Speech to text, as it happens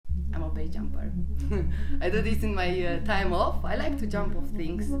base jumper. I do this in my time off. I like to jump off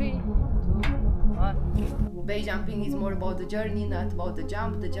things. 3, 2, 1. Base jumping is more about the journey, not about the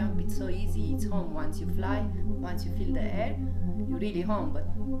jump. The jump, it's so easy, it's home. Once you fly, once you feel the air, you're really home. But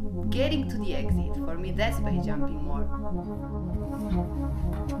getting to the exit, for me, that's base jumping more.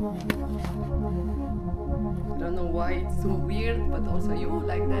 I don't know why it's so weird, but also you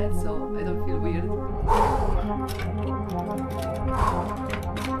like that, so I don't feel weird.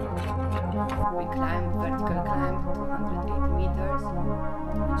 We climb, vertical climb, 280 meters.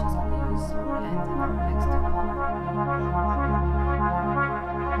 We're just gonna use our hands and our legs to go.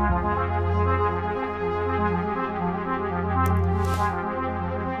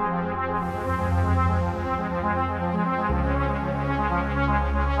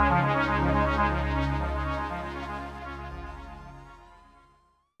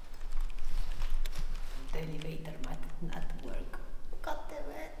 The elevator might not work. God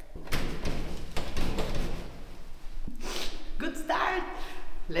damn it. Good start.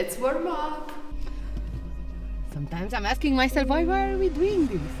 Let's warm up. Sometimes I'm asking myself, why are we doing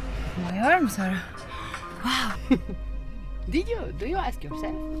this? My arms are... Wow. Do you ask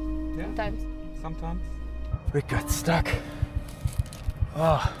yourself? Yeah. Sometimes. Sometimes. We got stuck.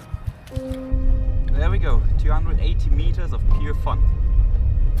 Oh. There we go. 280 meters of pure fun.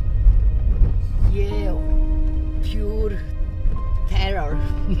 Yeah. Pure terror.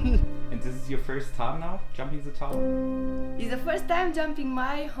 And this is your first time now jumping the tower? It's the first time jumping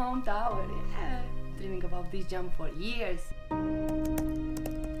my home tower. Yeah. Dreaming about this jump for years.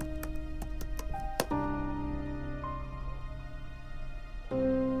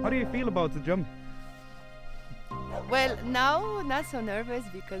 How do you feel about the jump? Well, now not so nervous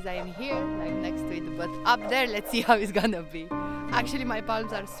because I'm here, I'm next to it, but up there, let's see how it's gonna be. Actually, my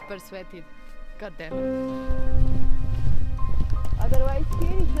palms are super sweaty. God damn it. Otherwise,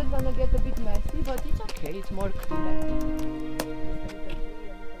 here it's just gonna get a bit messy, but it's okay, it's more clean, I think.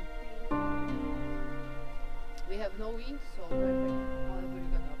 We have no wind, so perfect. However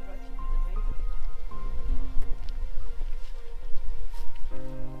we're gonna approach it, it's amazing.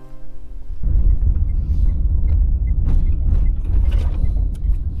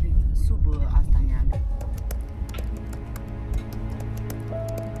 Sub asta neagră.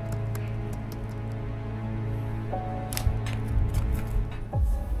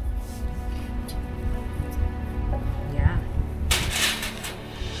 Yeah.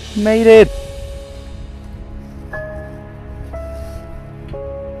 Made it!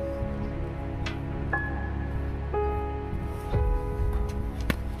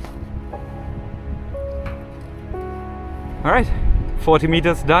 Alright, 40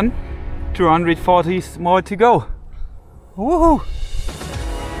 meters done, 240 more to go. Woohoo!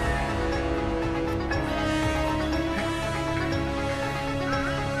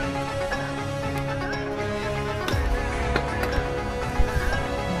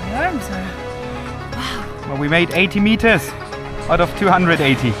 My arms are... Wow. Well, we made 80 meters out of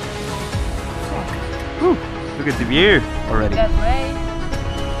 280. Woo, look at the view already. That way.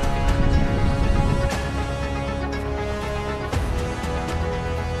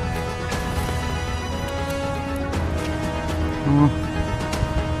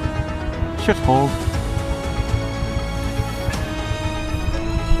 Should hold.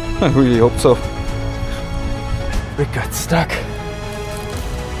 I really hope so. We got stuck.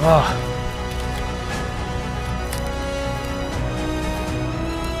 Oh.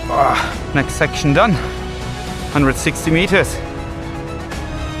 Next section done. 160 meters.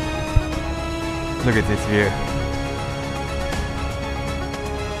 Look at this view.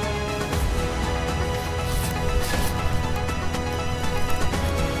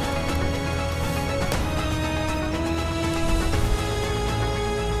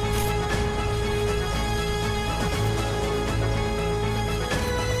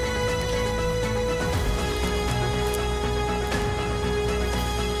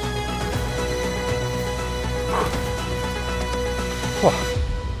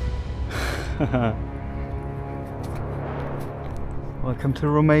 Welcome to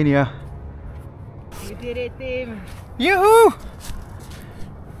Romania. You did it, team. Yoo-hoo!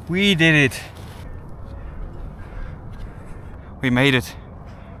 We did it. We made it.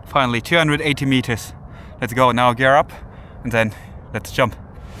 Finally, 280 meters. Let's go now, gear up, and then let's jump.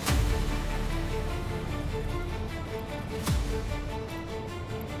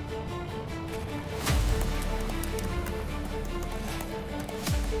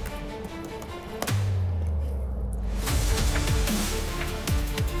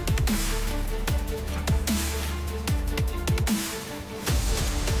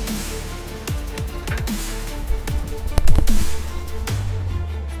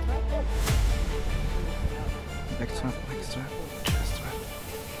 strap, leg strap, chest strap.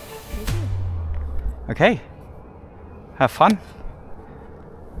 Okay, have fun.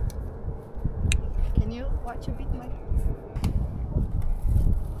 Can you watch a bit, Mike?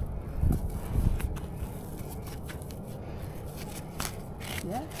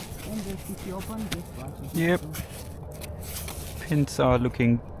 Yeah, and just if you open, just watch it. Yep. Pins are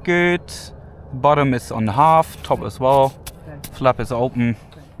looking good. Bottom is on half, top as well. Flap is open.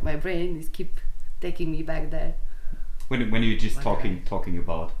 My brain is keep taking me back there. When you're just talking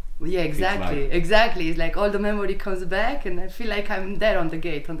about. Yeah, exactly, exactly. It's like all the memory comes back, and I feel like I'm there on the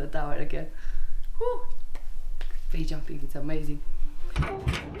gate, on the tower again. Woo! Base jumping, it's amazing. All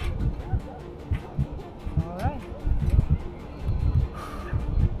right.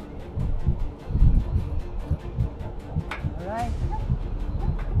 All right.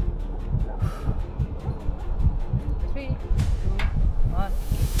 3, 2, 1.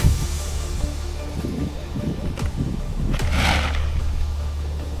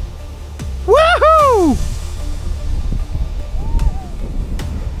 Woohoo!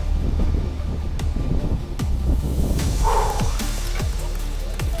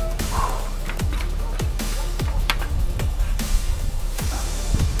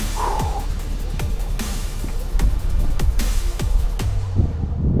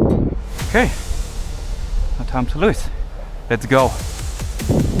 Okay, no time to lose. Let's go.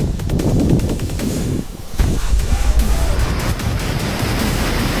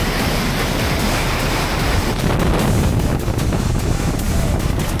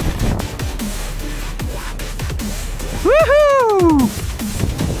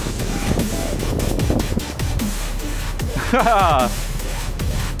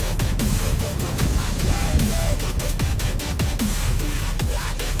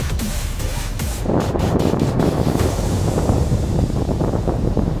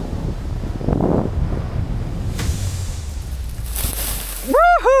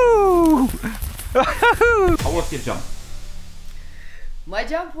 Woohoo! How was your jump? My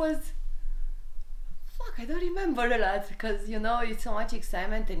jump was... Fuck, I don't remember a lot, because you know, it's so much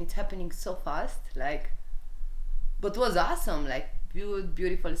excitement and it's happening so fast, like... But it was awesome, like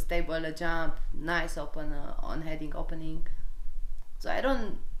beautiful, stable jump, nice open, on-heading opening. So I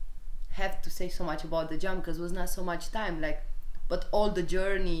don't have to say so much about the jump, because it was not so much time, like... But all the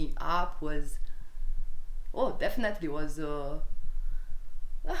journey up was... Oh, definitely was... a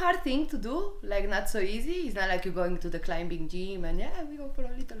hard thing to do, like not so easy. It's not like you're going to the climbing gym and yeah, we go for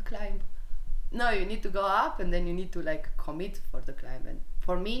a little climb. No, you need to go up and then you need to like commit for the climb. And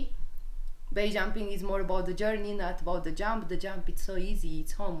for me, base jumping is more about the journey, not about the jump. The jump, it's so easy,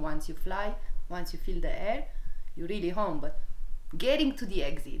 it's home. Once you fly, once you feel the air, you're really home. But getting to the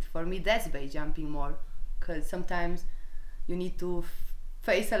exit, for me, that's base jumping more, because sometimes you need to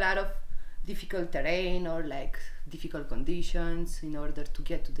face a lot of difficult terrain or like difficult conditions in order to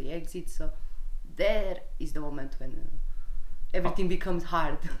get to the exit. So there is the moment when everything becomes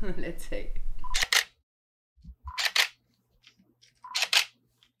hard, let's say.